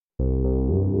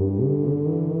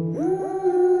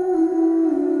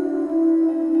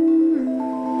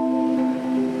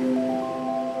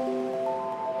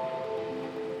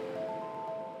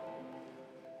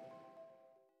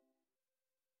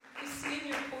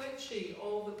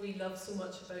All that we love so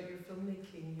much about your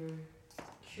filmmaking, your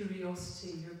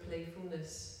curiosity, your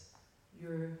playfulness,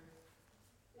 your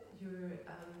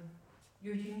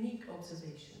unique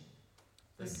observation,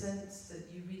 the sense that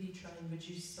you really try and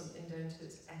reduce something down to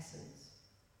its essence,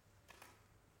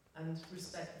 and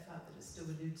respect the fact that it still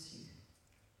eludes you.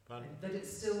 Pardon? That it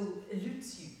still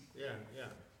eludes you. Yeah.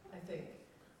 I think.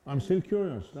 I'm still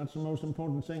curious. That's the most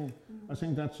important thing. I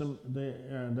think that's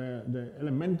the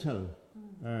elemental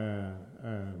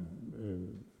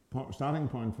starting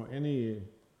point for any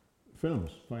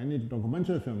films, for any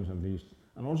documentary films at least,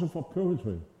 and also for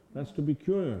poetry. That's to be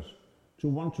curious, to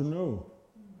want to know,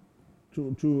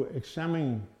 to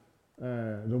examine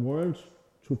the world,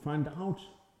 to find out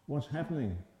what's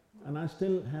happening. And I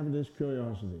still have this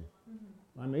curiosity.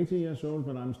 I'm 80 years old,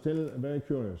 but I'm still very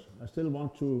curious. I still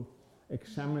want to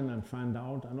examine and find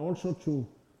out, and also to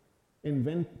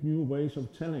invent new ways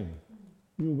of telling,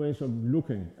 new ways of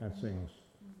looking at things.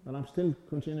 And I'm still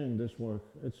continuing this work.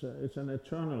 It's an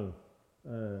eternal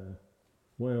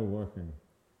way of working.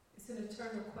 It's an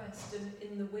eternal quest, and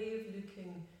in the way of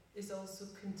looking is also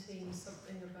contains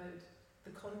something about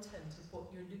the content of what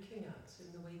you're looking at,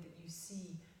 in the way that you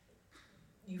see,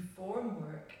 you form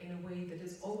work in a way that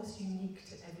is always unique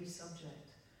to every subject.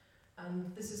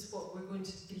 And this is what we're going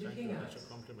to be looking at. That's a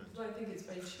compliment. Well, I think it's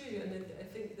very true, and I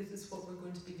think this is what we're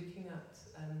going to be looking at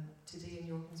today in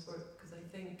Jorgen's work, because I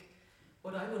think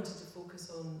what I wanted to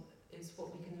focus on is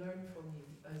what we can learn from you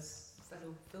as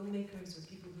fellow filmmakers or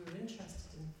people who are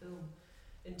interested in film,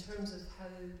 in terms of how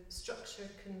structure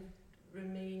can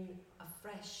remain a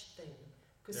fresh thing.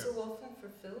 Because so often for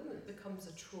film it becomes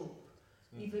a trope.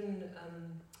 Even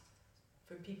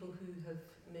for people who have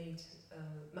made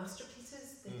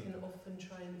masterpieces, they can often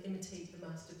try and imitate the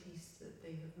masterpiece that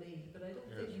they have made. But I don't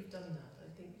think you've done that. I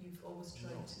think you've always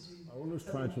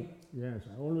tried to do.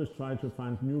 I always try to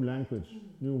find new language,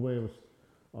 new ways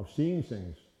of seeing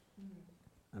things,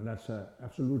 and that's an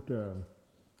absolute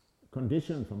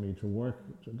condition for me to work.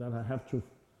 That I have to.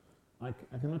 I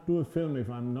cannot do a film if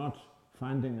I'm not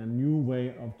finding a new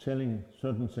way of telling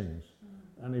certain things,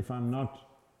 and if I'm not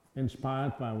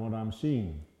inspired by what I'm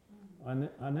seeing.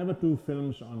 I never do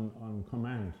films on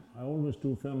command. I always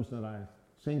do films that I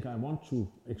think I want to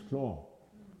explore.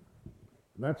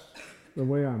 That's the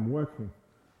way I'm working,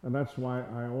 and that's why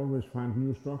I always find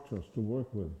new structures to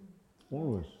work with,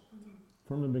 always,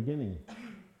 from the beginning.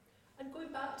 And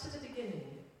going back to the beginning,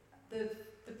 the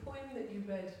poem that you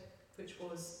read, which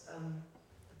was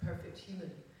The Perfect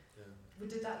Human,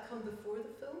 did that come before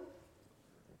the film?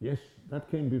 Yes, that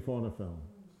came before the film.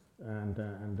 And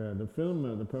the film,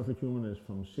 The Perfect Human, is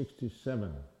from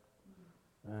 '67.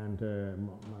 And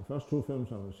my first two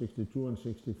films are '62 and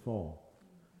 '64.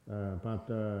 But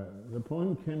the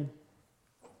poem came,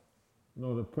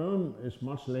 no, the poem is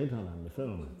much later than the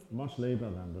film, much later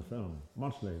than the film,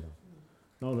 much later.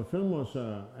 No, the film was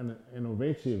an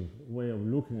innovative way of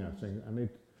looking at things, and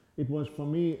it was for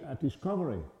me a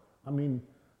discovery. I mean,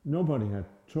 nobody had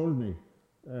told me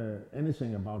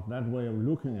anything about that way of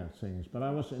looking at things, but I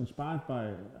was inspired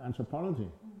by anthropology.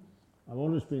 I've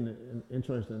always been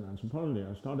interested in anthropology.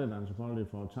 I studied anthropology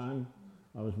for a time.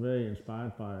 I was very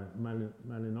inspired by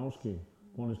Malinowski,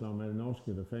 Bronislaw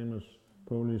Malinowski, the famous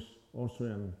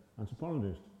Polish-Austrian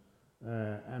anthropologist,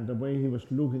 and the way he was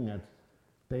looking at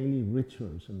daily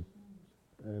rituals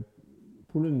and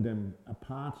pulling them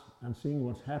apart and seeing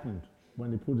what's happened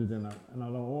when he put it in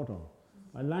another order.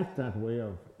 I liked that way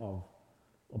of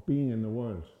being in the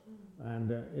world, and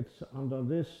it's under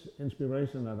this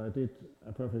inspiration that I did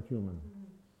A Perfect Human,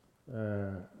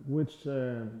 which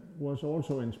was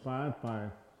also inspired by,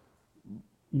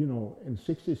 you know, in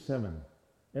 '67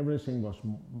 everything was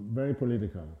very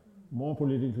political, more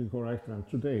politically correct than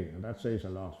today, and that says a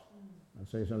lot. That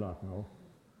says a lot. No,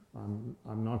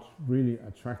 I'm not really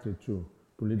attracted to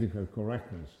political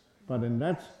correctness, but in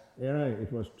that era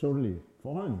it was totally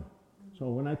foreign. So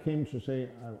when I came to say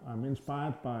I'm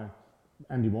inspired by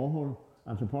Andy Warhol,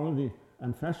 anthropology,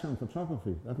 and fashion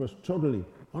photography, that was totally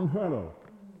unheard of,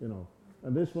 you know.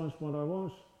 And this was what I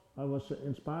was. I was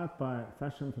inspired by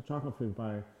fashion photography,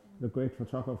 by the great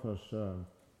photographers,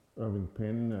 Irving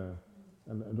Penn,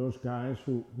 and those guys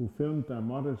who filmed their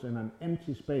models in an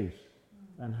empty space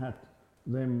and had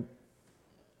them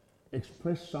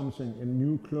express something in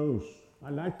new clothes. I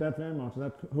liked that very much,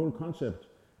 that whole concept.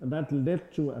 And that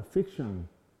led to a fiction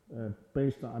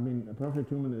based on, I mean, A Perfect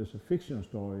Human is a fiction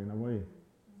story in a way.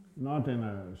 not in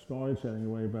a storytelling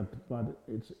way, but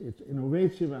it's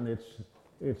innovative, and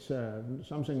it's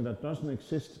something that doesn't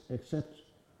exist except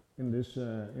in this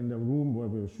in the room where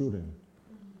we were shooting.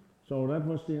 So that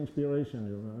was the inspiration.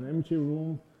 You know, an empty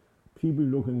room, people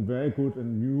looking very good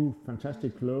in new,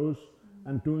 fantastic clothes,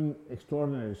 and doing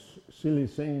extraordinary, silly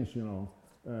things, you know,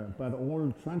 but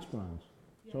all transparent.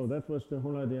 Yes. So that was the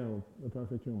whole idea of The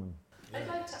Perfect Human. I'd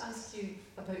like to ask you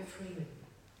about framing.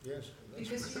 Yes.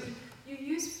 Because you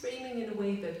use framing in a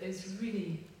way that is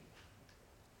really,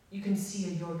 you can see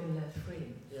a Jürgen Leff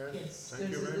frame. Yes.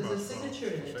 There's a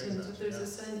signature in it, and there's a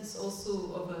sense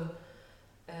also of a,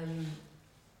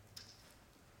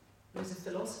 there's a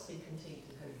philosophy contained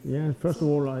in how you Yeah, first of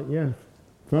all,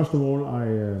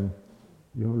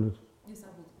 you hold it? Yes, I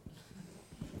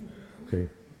will. Okay.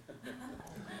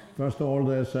 First of all,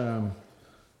 there's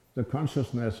the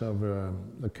consciousness of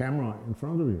the camera in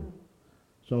front of you.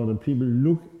 So the people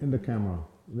look in the camera,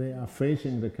 they are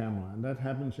facing the camera, and that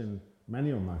happens in many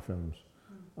of my films.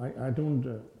 I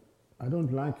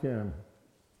don't like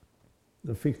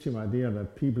the fictive idea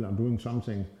that people are doing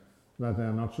something that they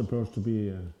are not supposed to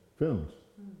be filmed.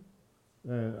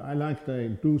 I like they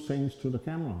do things to the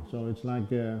camera, so it's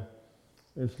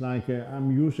like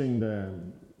I'm using the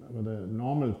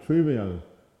normal trivial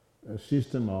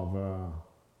system of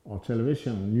or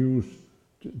television news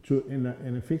to in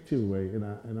a fictive way, in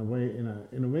an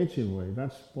innovative way.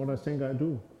 That's what I think I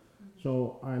do.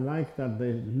 So I like that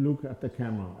they look at the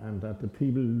camera and that the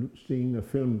people seeing the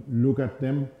film look at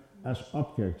them as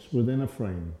objects within a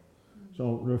frame.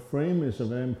 So the frame is a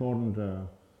very important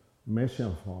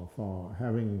measure for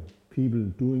having people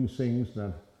doing things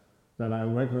that I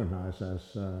recognize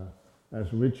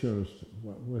as rituals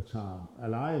which are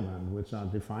alive and which are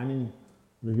defining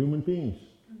the human beings.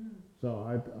 So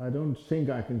I don't think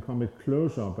I can come it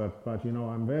closer, but you know,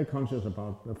 I'm very conscious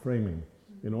about the framing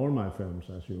in all my films,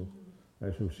 as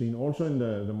you've seen. Also in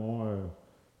the more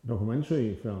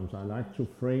documentary films, I like to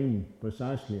frame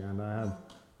precisely, and I have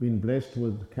been blessed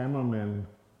with cameramen,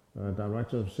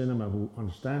 directors of cinema who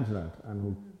understands that and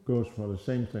who goes for the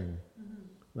same thing.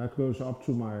 That goes up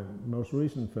to my most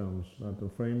recent films, the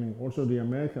framing, also the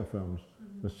America films,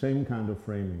 the same kind of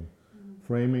framing.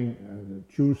 Framing,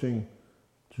 choosing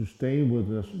to stay with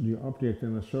the object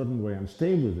in a certain way and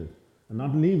stay with it and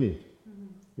not leave it.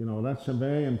 You know, that's a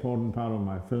very important part of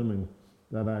my filming,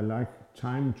 that I like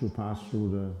time to pass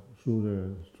through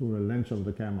the lens of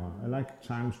the camera. I like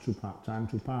time to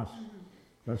pass.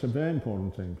 That's a very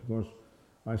important thing, because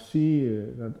I see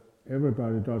that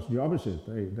everybody does the opposite.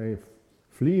 They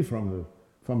flee from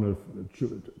the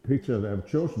picture they have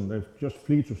chosen. They just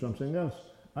flee to something else.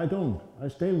 I don't. I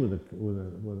stay with it.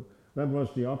 That was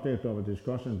the object of a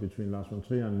discussion between Lars von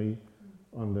Trier and me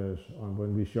on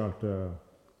when we shot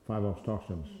 5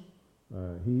 Obstructions.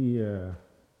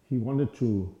 He wanted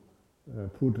to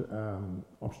put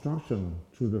obstruction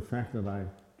to the fact that I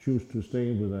choose to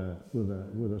stay with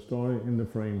a story in the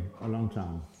frame a long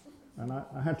time, and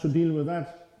I had to deal with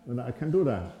that, and I can do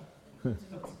that.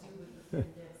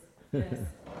 Yes.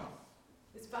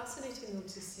 It's fascinating though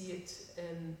to see it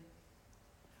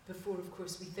before, of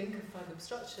course, we think of 5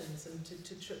 Obstructions, and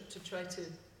to try to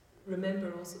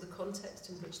remember also the context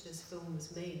in which this film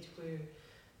was made, where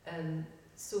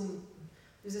so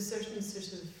there's a certain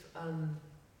sort of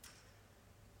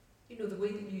you know, the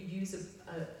way that you use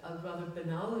a rather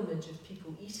banal image of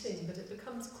people eating, but it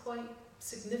becomes quite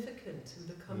significant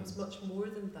and becomes much more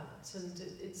than that. And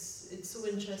it's so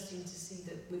interesting to see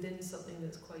that within something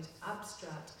that's quite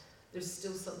abstract, there's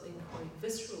still something quite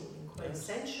visceral and quite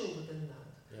essential within that.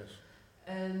 Yes.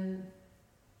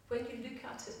 When you look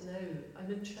at it now,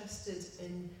 I'm interested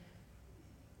in,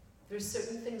 there's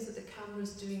certain things that the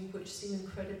camera's doing which seem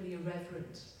incredibly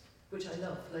irreverent, which I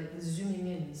love, like the zooming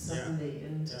in suddenly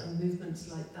and movements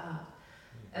like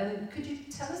that. Could you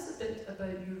tell us a bit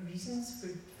about your reasons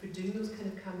for doing those kind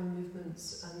of camera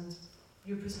movements and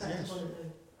your perspective on it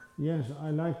now? Yes,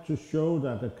 I like to show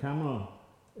that the camera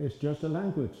is just a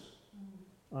language.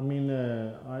 I mean,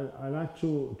 I like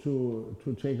to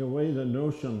take away the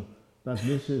notion that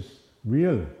this is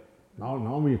real.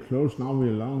 Now we're close, now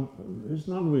we're alone. It's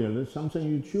not real, it's something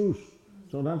you choose.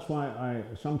 So that's why I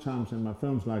sometimes in my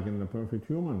films, like in The Perfect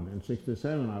Human in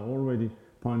 '67, I already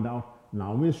point out,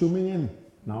 now we're zooming in,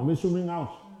 now we're zooming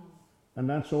out. And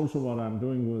that's also what I'm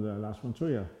doing with Lars von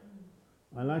Trier.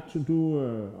 I like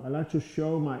to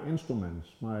show my instruments,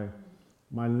 my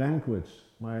language,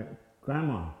 my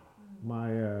grammar,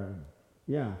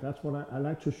 that's what I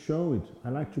like to show it. I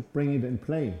like to bring it in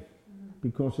play,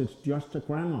 because it's just a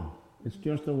grammar. It's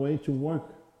just a way to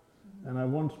work. And I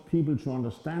want people to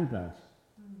understand that.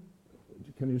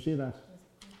 Can you see that?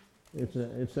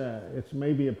 It's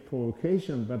maybe a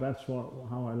provocation, but that's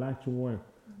how I like to work.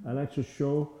 I like to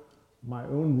show my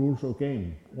own rules of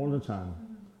game all the time.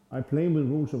 I play with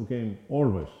rules of game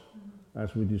always,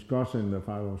 as we discuss in the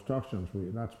 5 instructions.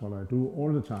 That's what I do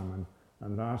all the time,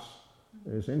 and Lars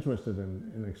is interested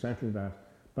in exactly that.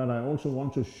 But I also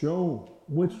want to show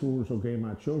which rules of game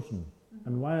I've chosen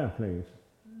and why I play it.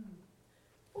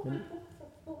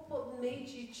 What made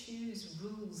you choose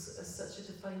rules as such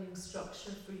a defining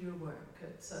structure for your work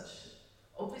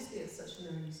obviously at such an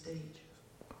early stage?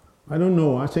 I don't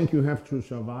know. I think you have to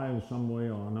survive some way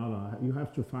or another. You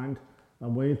have to find a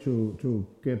way to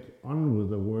get on with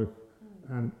the work.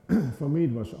 And for me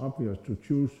it was obvious to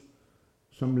choose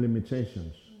some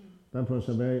limitations. That was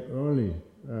a very early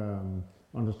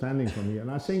understanding for me. And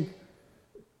I think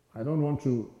I don't want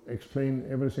to explain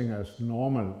everything as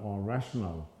normal or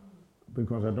rational,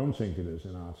 because I don't think it is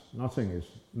in art. Nothing is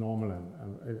normal,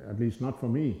 and at least not for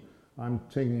me. I'm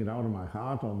taking it out of my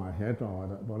heart or my head or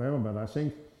whatever, but I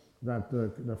think that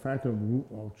the fact of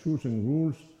choosing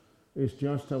rules is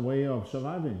just a way of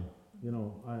surviving. You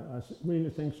know, I really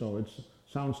think so. It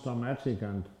sounds dramatic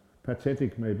and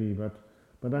pathetic maybe, but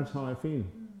that's how I feel.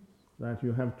 That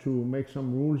you have to make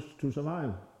some rules to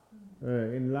survive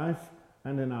in life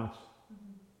and in art.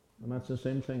 And that's the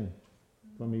same thing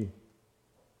for me.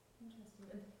 Interesting.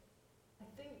 And I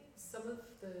think some of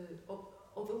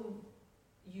although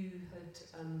you had,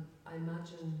 I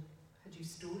imagine, had you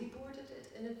storyboarded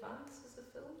it in advance as a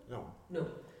film? No.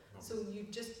 So you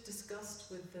just discussed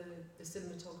with the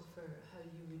cinematographer how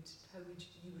you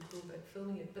would go about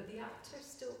filming it, but the actor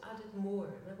still added more.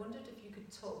 And I wondered if you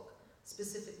could talk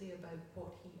specifically about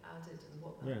what he added and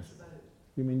what that was about.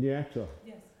 You mean the actor?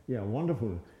 Yes. Yeah,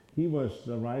 wonderful. He was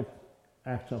the right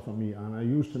actor for me, and I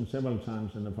used him several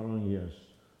times in the following years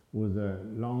with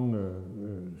long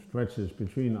stretches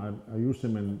between. I used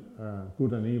him in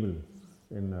Good and Evil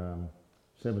in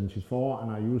 74,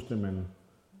 and I used him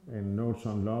in Notes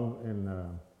on Love in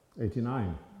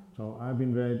 89. So I've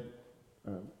been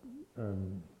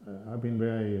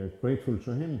very grateful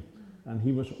to him, and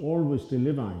he was always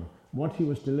delivering. What he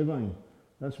was delivering,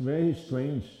 that's very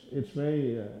strange. It's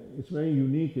very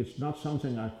unique. It's not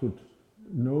something I could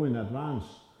know in advance.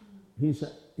 He's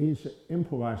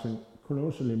improvising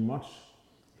colossally much.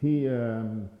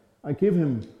 I give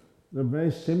him the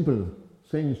very simple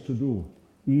things to do: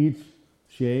 eat,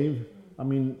 shave. I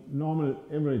mean, normal,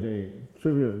 everyday,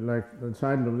 trivial, like the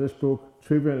title of this book,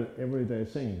 trivial, everyday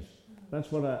things.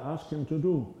 That's what I ask him to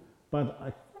do. But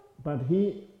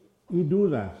he do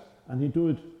that, and he do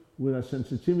it with a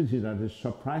sensitivity that is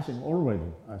surprising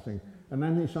already, I think. And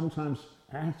then he sometimes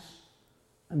adds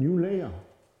a new layer,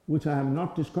 which I have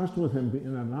not discussed with him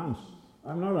in advance.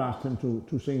 I've not asked him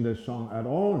to sing this song at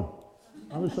all.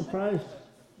 I was surprised.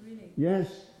 Really? Yes,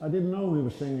 I didn't know he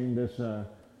was singing this,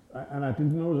 and I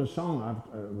didn't know the song. I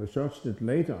researched it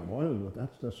later. Well,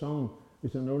 that's the song.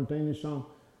 It's an old Danish song.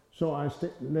 So I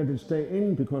let it stay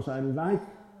in because I like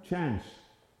chants.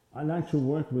 I like to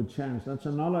work with chants. That's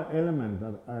another element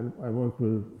that I work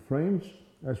with frames,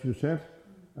 as you said,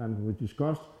 and we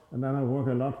discussed, and then I work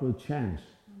a lot with chants,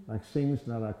 like things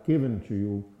that are given to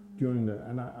you during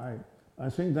and I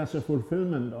think that's a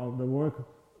fulfillment of the work,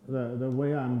 the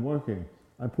way I'm working.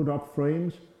 I put up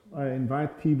frames, I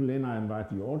invite people in, I invite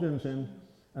the audience in,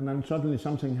 and then suddenly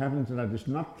something happens that is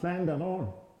not planned at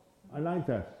all. I like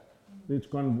that. It's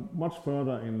gone much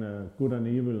further in Good and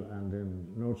Evil and in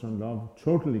Notes on Love.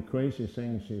 Totally crazy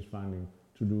things he's finding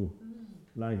to do.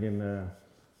 Like in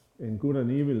Good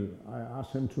and Evil, I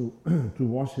asked him to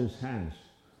wash his hands,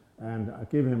 and I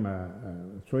give him a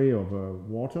tray of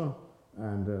water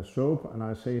and soap, and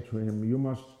I say to him, "You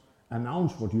must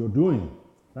announce what you're doing."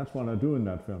 That's what I do in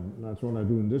that film. That's what I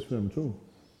do in this film too.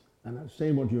 And I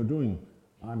say what you're doing.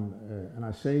 And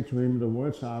I say to him, the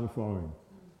words are the following: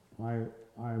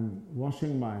 I'm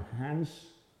washing my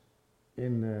hands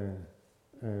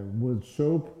with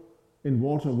soap, in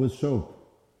water with soap.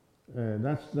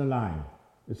 That's the line.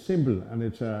 It's simple, and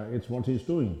it's what he's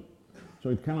doing. So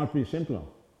it cannot be simpler.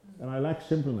 And I like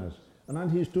simpleness. And then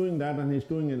he's doing that, and he's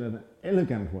doing it in an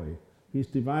elegant way. He's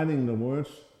dividing the words,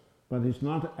 but he's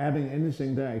not adding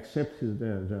anything there except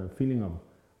the feeling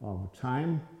of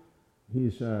time.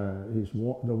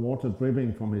 The water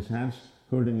dripping from his hands,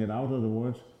 holding it out of the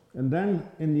words. And then,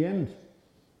 in the end,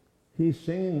 he's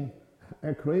singing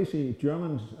a crazy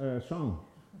German song,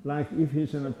 like if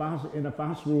he's in a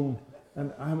bathroom,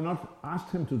 and I have not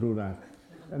asked him to do that.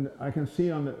 And I can see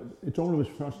it's always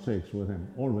first takes with him,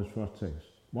 always first takes.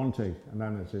 One take, and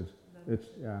then it's it.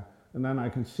 And then I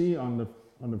can see on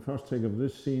the first take of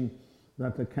this scene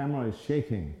that the camera is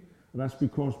shaking, That's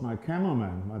because my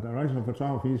cameraman, my director of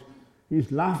photography,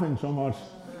 he's laughing so much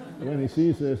when he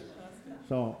sees this.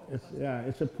 So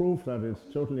it's a proof that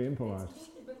it's totally improvised.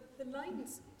 But the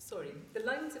lines,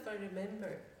 if I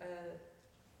remember,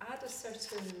 add a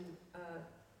certain,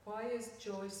 why is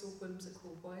joy so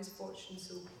whimsical, why is fortune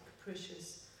so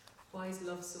capricious, why is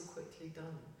love so quickly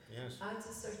done? Yes. Adds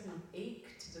a certain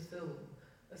ache to the film,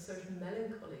 a certain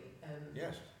melancholy.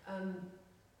 Yes.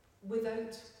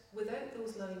 Without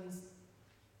those lines,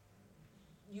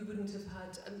 you wouldn't have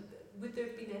had. Would there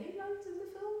have been any lines in the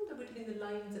film? There would have been the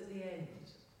lines at the end.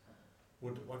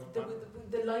 There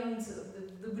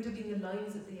would have been the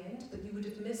lines at the end, but you would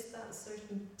have missed that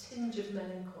certain tinge of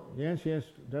melancholy. Yes,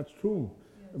 that's true.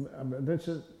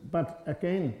 Yeah. But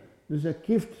again, there's a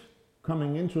gift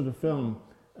coming into the film,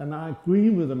 and I agree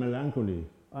with the melancholy.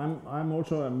 I'm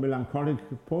also a melancholic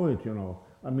poet, you know.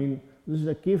 I mean, this is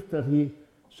a gift that he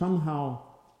somehow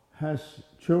has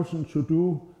chosen to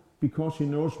do because he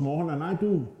knows more than I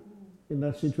do in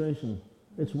that situation.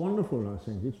 It's wonderful, I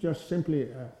think. It's just simply,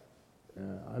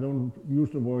 I don't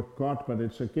use the word God, but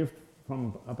it's a gift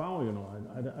from above, you know.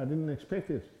 I didn't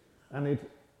expect it. And it,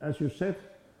 as you said,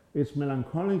 it's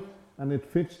melancholic and it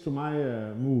fits to my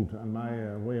mood and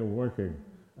my way of working.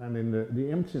 And in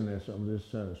the emptiness of this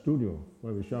studio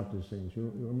where we shot these things,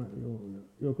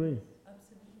 you agree?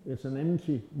 Absolutely. It's an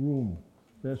empty room.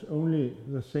 There's only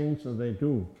the things that they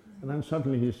do. And then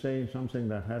suddenly he's saying something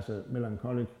that has a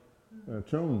melancholic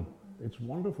tone. It's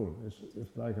wonderful.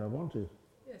 It's like I want it.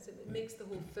 Yes, it makes the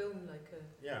whole film like it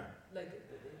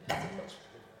has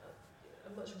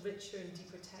a much richer and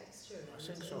deeper texture. I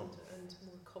think so. And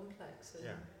more complex and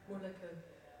Yeah. more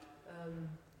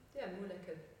like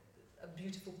a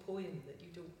beautiful poem that you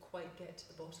don't quite get to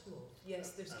the bottom of.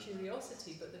 Yes, there's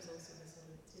curiosity, but there's also this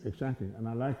other. Exactly. And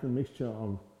I like the mixture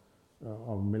of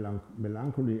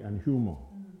melancholy and humor.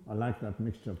 I like that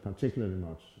mixture particularly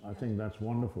much. I think that's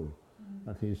wonderful,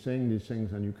 that he's saying these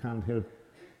things and you can't help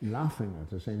laughing at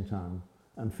the same time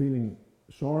and feeling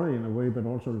sorry in a way, but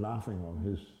also laughing of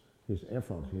his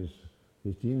effort,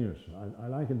 his genius. I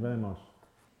like it very much.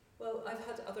 Well, I've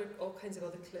had all kinds of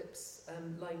other clips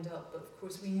lined up, but of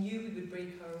course we knew we would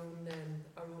break our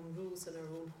own rules and our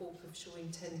own hope of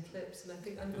showing 10 clips, and I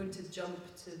think I'm going to jump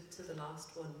to the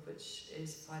last one, which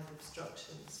is 5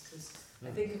 obstructions, because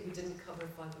I think if we didn't cover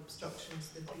 5 obstructions,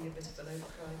 there'd be a bit of an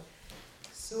outcry.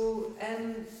 So,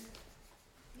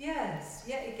 yes,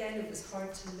 yet again it was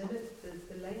hard to limit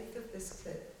the length of this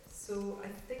clip, so I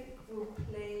think we'll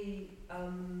play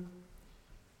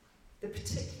the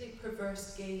particularly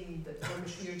perverse game that John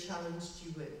Trier challenged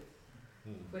you with,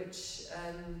 which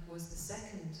was the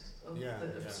second of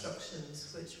the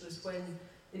obstructions, which was when,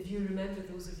 if you remember,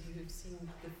 those of you who've seen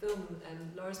the film,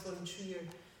 Lars von Trier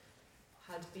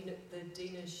had been at the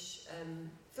Danish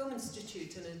Film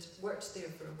Institute and had worked there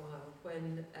for a while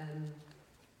when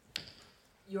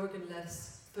Jørgen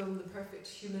Leth's film The Perfect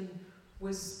Human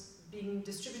was being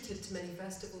distributed to many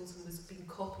festivals and was being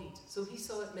copied. So he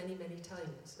saw it many, many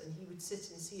times, and he would sit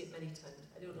and see it many times.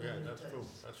 I don't know how many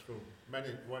times. That's true.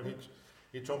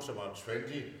 He talks about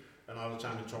 20, and other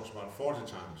time he talks about 40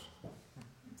 times.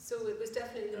 So it was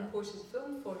definitely an important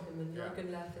film for him, and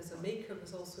Jørgen Leth as a maker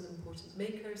was also an important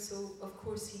maker. So of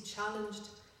course he challenged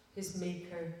his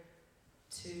maker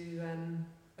to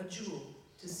a duel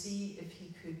to see if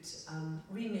he could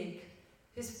remake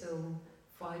his film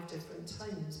 5 different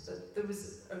times, but there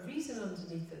was a reason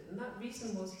underneath it, and that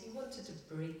reason was he wanted to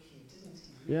break you, didn't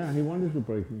he? Yeah, he wanted to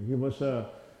break me.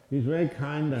 He's very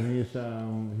kind, and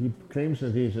he claims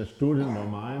that he's a student of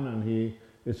mine, and he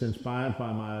is inspired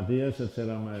by my ideas,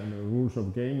 etc., my rules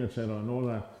of game, etc., and all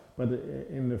that. But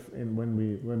when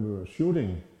we were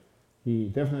shooting, he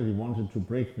definitely wanted to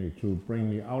break me, to bring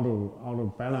me out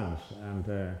of balance, and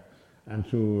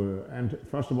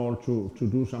first of all to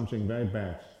do something very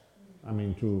bad. I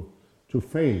mean, to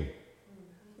fail.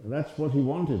 That's what he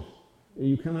wanted.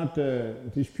 You cannot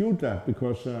dispute that,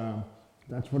 because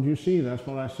that's what you see, that's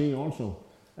what I see also.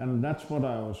 And that's what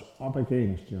I was up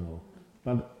against, you know.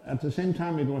 But at the same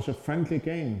time, it was a friendly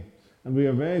game. And we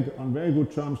are on very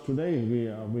good terms today.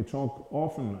 We talk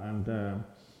often,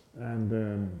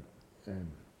 and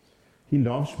he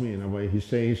loves me in a way, he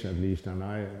says at least, and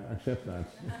I accept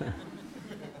that.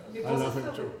 I love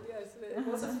him too. It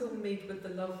was a film made with the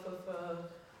love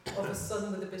of a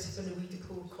son with a bit of an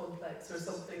Oedipal complex or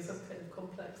something, some kind of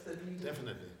complex that needed.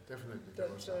 Definitely.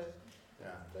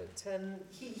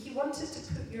 He wanted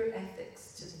to put your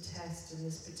ethics to the test in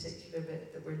this particular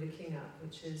bit that we're looking at,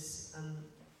 which is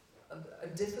a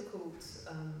difficult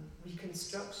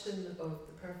reconstruction of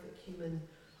the perfect human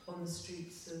on the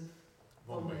streets of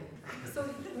Online. So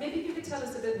maybe you could tell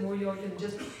us a bit more, Jürgen,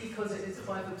 just because it is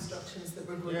 5 obstructions that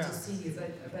we're going to see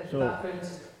about the background.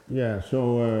 Yeah,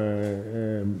 so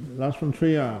Lars von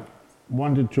Trier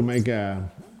wanted to make a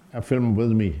film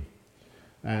with me.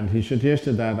 And he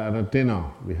suggested that at a dinner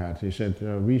we had. He said,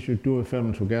 we should do a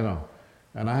film together.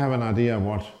 And I have an idea of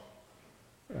what,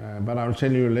 but I'll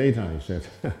tell you later, he said.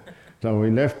 So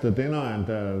we left the dinner,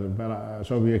 and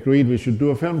so we agreed we should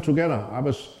do a film together. I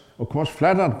was, of course,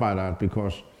 flattered by that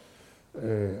because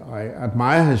I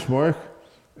admire his work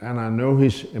and I know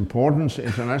his importance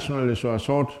internationally. So I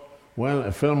thought, well,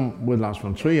 a film with Lars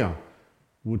von Trier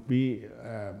would be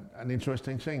an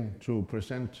interesting thing to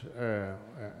present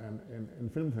in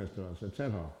film festivals,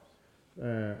 etc.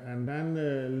 And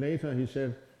then later he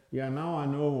said, yeah, now I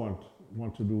know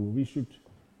what to do.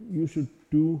 You should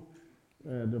do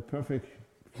The Perfect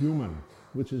Human,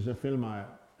 which is a film I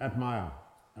admire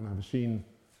and have seen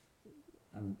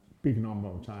a big number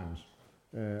of times.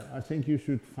 I think you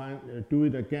should do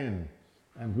it again,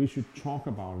 and we should talk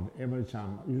about it every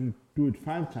time. You should do it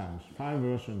 5 times, 5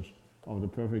 versions of The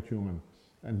Perfect Human,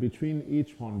 and between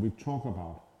each one we talk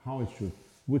about how it should,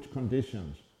 which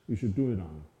conditions we should do it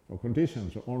on. The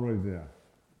conditions are already there.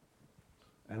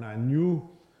 And I knew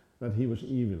that he was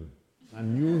evil. I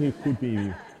knew he could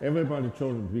be. Everybody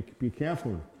told him, be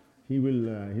careful. He will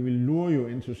lure you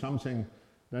into something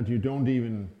that you don't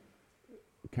even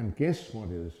can guess what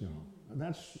it is. You know. And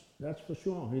that's for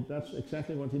sure. That's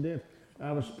exactly what he did.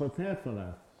 I was prepared for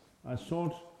that. I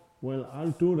thought, well,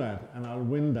 I'll do that and I'll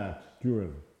win that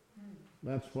duel.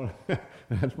 That's what.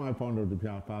 That's my point of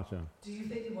departure. Do you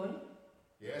think you won?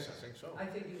 Yes, I think so. I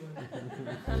think you won.